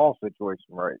jump ball situation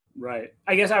right? Right.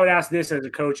 I guess I would ask this as a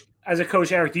coach.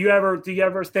 Eric, do you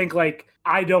ever think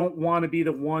I don't want to be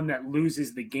the one that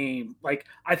loses the game?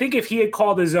 I think if he had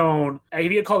called his own,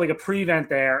 if he had called a prevent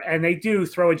there, and they do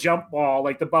throw a jump ball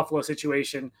like the Buffalo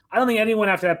situation, I don't think anyone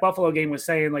after that Buffalo game was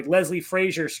saying Leslie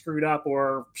Frazier screwed up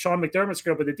or Sean McDermott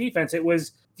screwed up with the defense. It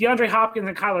was DeAndre Hopkins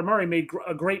and Kyler Murray made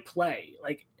a great play.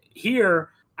 Here,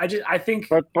 I think.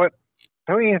 But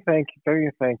don't you think?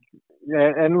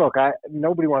 Yeah, and look,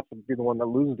 nobody wants to be the one that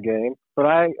loses the game, but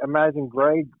I imagine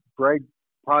Greg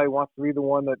probably wants to be the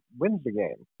one that wins the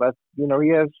game. But he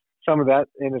has some of that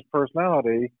in his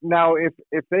personality. Now, if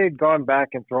they had gone back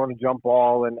and thrown a jump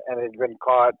ball and it had been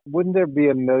caught, wouldn't there be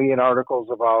a million articles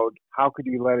about how could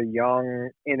you let a young,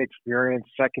 inexperienced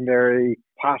secondary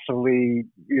possibly,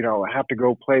 have to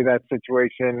go play that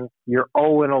situation? You're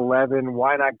 0-11.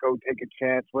 Why not go take a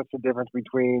chance? What's the difference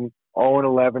between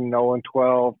 0-11,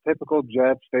 0-12? Typical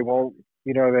Jets. They won't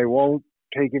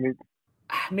take any.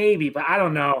 Maybe, but I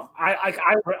don't know. I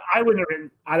wouldn't have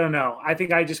been. I don't know. I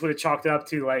think I just would have chalked it up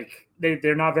to like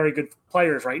they're not very good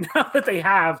players right now that they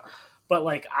have. But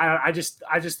like I just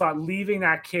thought leaving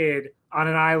that kid on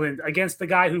an island against the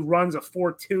guy who runs a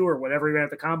 4.2 or whatever he ran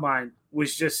at the combine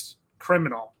was just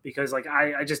criminal, because like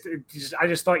I just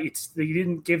thought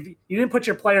you didn't put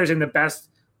your players in the best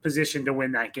position to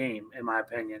win that game, in my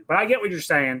opinion. But I get what you're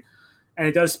saying, and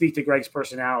it does speak to Greg's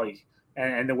personality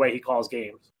and the way he calls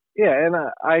games. Yeah, and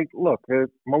I look,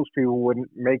 most people wouldn't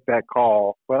make that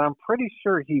call, but I'm pretty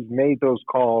sure he's made those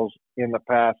calls in the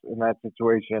past in that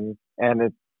situation,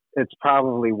 and it's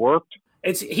probably worked.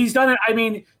 He's done it. I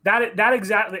mean, that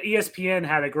exactly. ESPN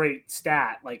had a great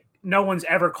stat. Like, no one's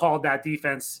ever called that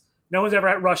defense. No one's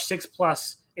ever rushed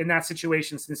 6+ in that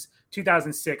situation since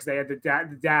 2006. They had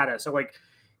the data. So like,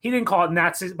 he didn't call it in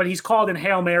that, but he's called in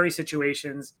Hail Mary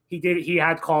situations. He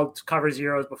had called cover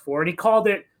zeros before, and he called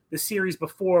it the series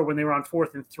before when they were on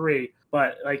 4th and 3.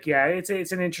 But like, yeah, it's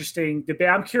an interesting debate.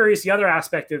 I'm curious. The other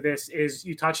aspect of this is,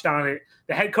 you touched on it,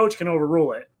 the head coach can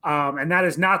overrule it. And that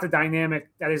is not the dynamic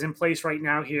that is in place right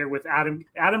now here with Adam.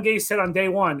 Adam Gase said on day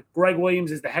one, Greg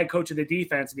Williams is the head coach of the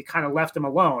defense, and he kind of left him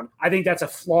alone. I think that's a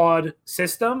flawed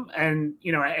system. And,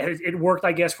 it worked,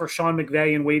 I guess, for Sean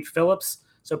McVay and Wade Phillips.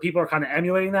 So people are kind of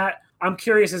emulating that. I'm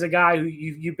curious, as a guy who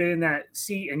you've been in that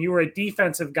seat and you were a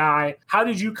defensive guy, how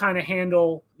did you kind of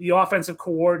handle the offensive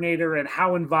coordinator, and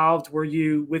how involved were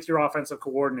you with your offensive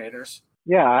coordinators?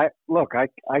 Yeah, I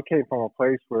came from a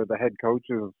place where the head coach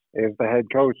is the head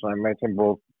coach. And I mentioned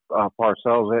both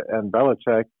Parcells and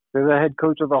Belichick. They're the head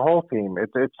coach of the whole team.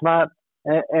 It's not,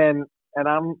 and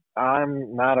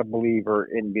I'm not a believer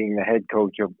in being the head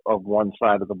coach of one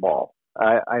side of the ball.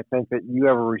 I think that you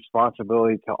have a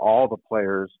responsibility to all the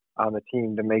players on the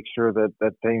team to make sure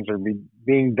that things are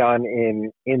being done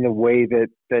in the way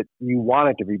that you want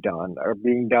it to be done, or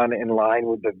being done in line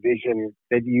with the vision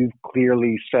that you've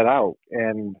clearly set out.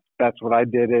 And that's what I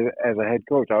did as a head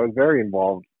coach. I was very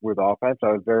involved with offense.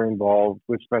 I was very involved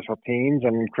with special teams,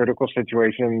 and in critical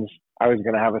situations, I was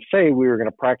going to have a say. We were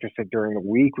going to practice it during the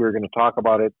week. We were going to talk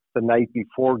about it the night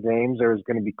before games. There was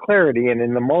going to be clarity, and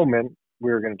in the moment, we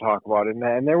were going to talk about it.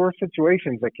 And there were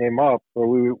situations that came up where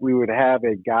we would have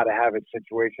a gotta-have-it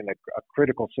situation, a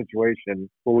critical situation,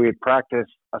 where we would practice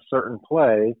a certain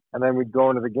play, and then we'd go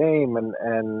into the game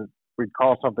and we'd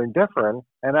call something different.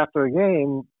 And after the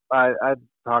game, I'd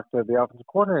talk to the offensive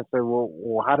coordinator and say,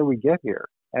 well, how do we get here?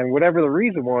 And whatever the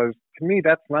reason was, to me,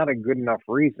 that's not a good enough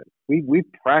reason. We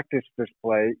practiced this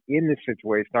play in this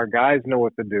situation. Our guys know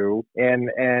what to do,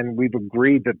 and we've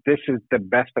agreed that this is the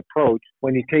best approach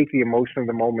when you take the emotion of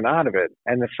the moment out of it.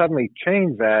 And to suddenly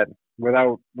change that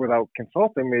without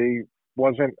consulting me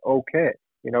wasn't okay.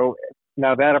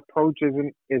 Now that approach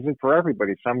isn't for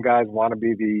everybody. Some guys want to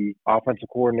be the offensive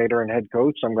coordinator and head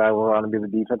coach. Some guys want to be the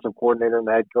defensive coordinator and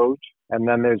the head coach. And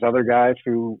then there's other guys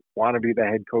who want to be the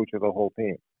head coach of the whole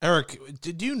team. Eric,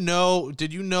 did you know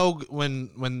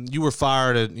when you were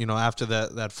fired after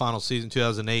that final season,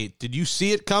 2008, did you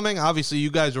see it coming? Obviously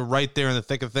you guys were right there in the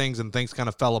thick of things, and things kind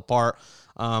of fell apart.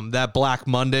 That Black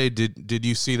Monday, did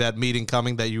you see that meeting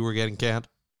coming, that you were getting canned?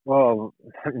 Well,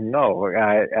 no,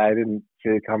 I didn't see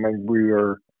it coming. We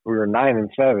were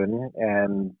 9-7,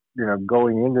 and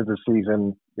going into the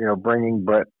season, bringing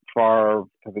Brett Favre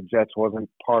to the Jets wasn't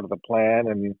part of the plan,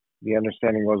 and the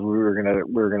understanding was we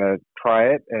were gonna try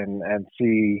it and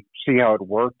see how it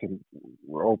worked. And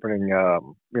we're opening,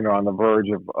 on the verge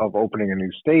of opening a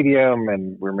new stadium,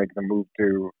 and we're making the move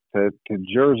to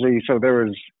Jersey. So there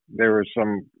was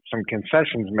some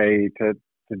concessions made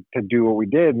to do what we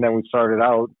did. And then we started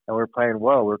out and we were playing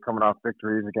well. We were coming off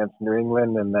victories against New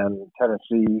England and then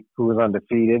Tennessee, who was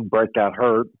undefeated. Brett got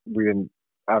hurt. We didn't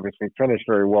obviously finish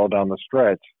very well down the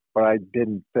stretch, but I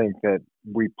didn't think that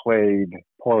we played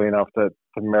poorly enough to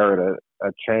merit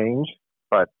a change.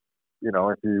 But,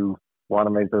 if you want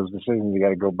to make those decisions, you got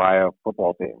to go buy a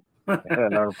football team.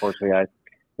 And unfortunately,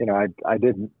 I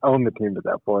didn't own the team at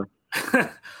that point.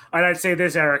 And I'd say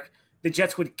this, Eric. The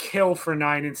Jets would kill for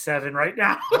 9-7 right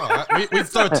now. We'd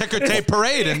throw a ticker tape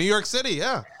parade in New York City,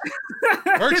 yeah.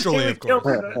 Virtually, of course.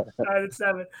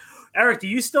 9-7. Eric, do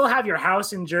you still have your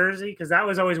house in Jersey? Because that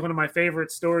was always one of my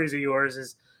favorite stories of yours.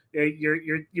 Is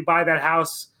you buy that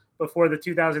house before the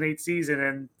 2008 season,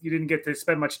 and you didn't get to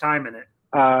spend much time in it.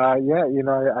 Yeah,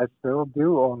 I still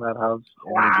do own that house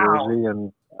in New Jersey,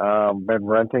 and been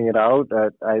renting it out.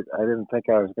 I didn't think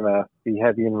I was going to be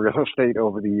heavy in real estate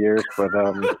over the years, but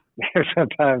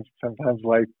sometimes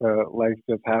life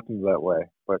just happens that way.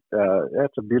 But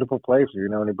it's a beautiful place. If you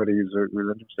know anybody who's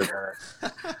interested in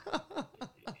it.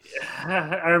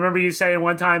 I remember you saying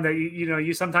one time that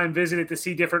you sometimes visited to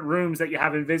see different rooms that you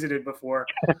haven't visited before.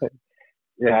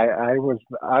 Yeah, I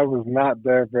was not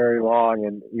there very long,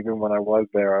 and even when I was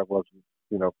there, I wasn't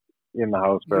in the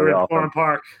house very often. Florham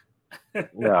Park.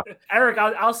 Yeah. Eric,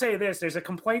 I'll say this. There's a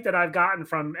complaint that I've gotten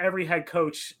from every head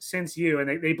coach since you,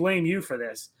 and they blame you for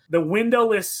this. The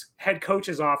windowless head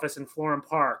coach's office in Florham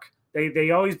Park,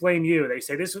 they always blame you. They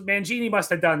say, this Mangini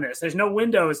must have done this. There's no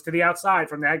windows to the outside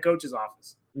from the head coach's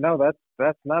office. No,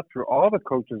 that's not true. All the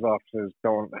coaches' offices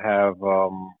don't have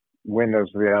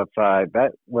windows to the outside.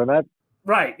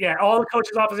 Right, yeah. All the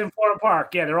coaches' offices in Florham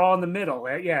Park, yeah, they're all in the middle.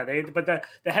 Yeah, but the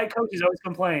head coaches always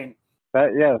complain.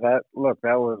 That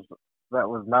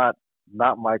was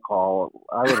not my call.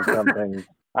 I would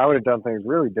have done things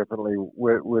really differently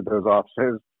with those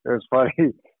offices. It was funny.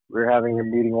 We were having a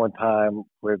meeting one time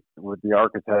with the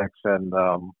architects, and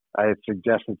I had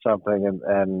suggested something,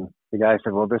 and the guy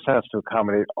said, "Well, this has to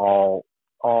accommodate all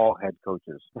head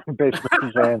coaches."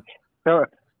 Basically saying, Don't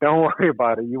worry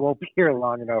about it. You won't be here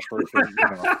long enough for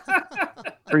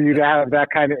you to have that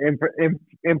kind of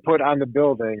input on the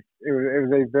building. It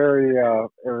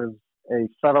was a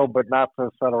subtle but not so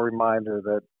subtle reminder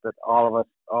that all of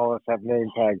us have name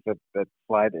tags that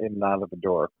slide in and out of the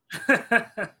door.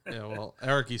 Yeah, well,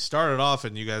 Eric, you started off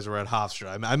and you guys were at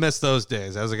Hofstra. I miss those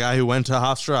days. As a guy who went to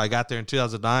Hofstra, I got there in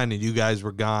 2009 and you guys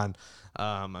were gone.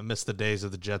 I missed the days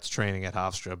of the Jets training at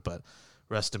Hofstra, but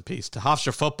rest in peace to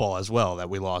Hofstra football as well that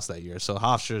we lost that year. So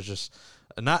Hofstra is just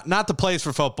not the place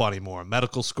for football anymore,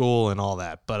 medical school and all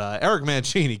that. But Eric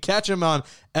Mangini, catch him on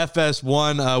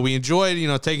FS1. We enjoyed,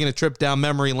 taking a trip down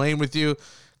memory lane with you.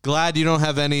 Glad you don't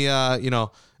have any,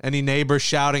 any neighbors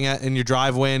shouting in your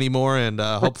driveway anymore. And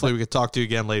hopefully we can talk to you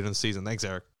again later in the season. Thanks,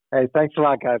 Eric. Hey, thanks a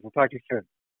lot, guys. We'll talk to you soon.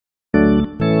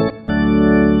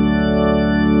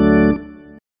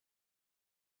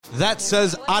 That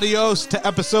says adios to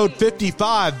episode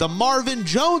 55, the Marvin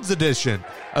Jones edition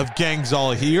of Gangs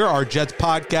All Here, our Jets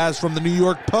podcast from the New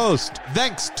York Post.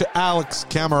 Thanks to Alex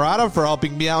Camerata for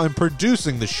helping me out in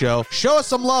producing the show. Show us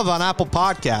some love on Apple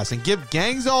Podcasts and give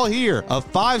Gangs All Here a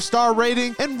 5-star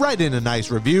rating and write in a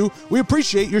nice review. We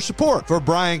appreciate your support. For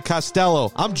Brian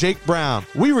Costello, I'm Jake Brown.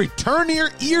 We return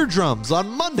your eardrums on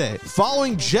Monday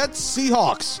following Jets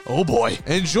Seahawks. Oh boy.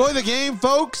 Enjoy the game,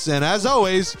 folks, and as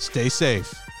always, stay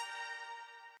safe.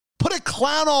 Put a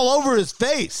clown all over his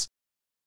face.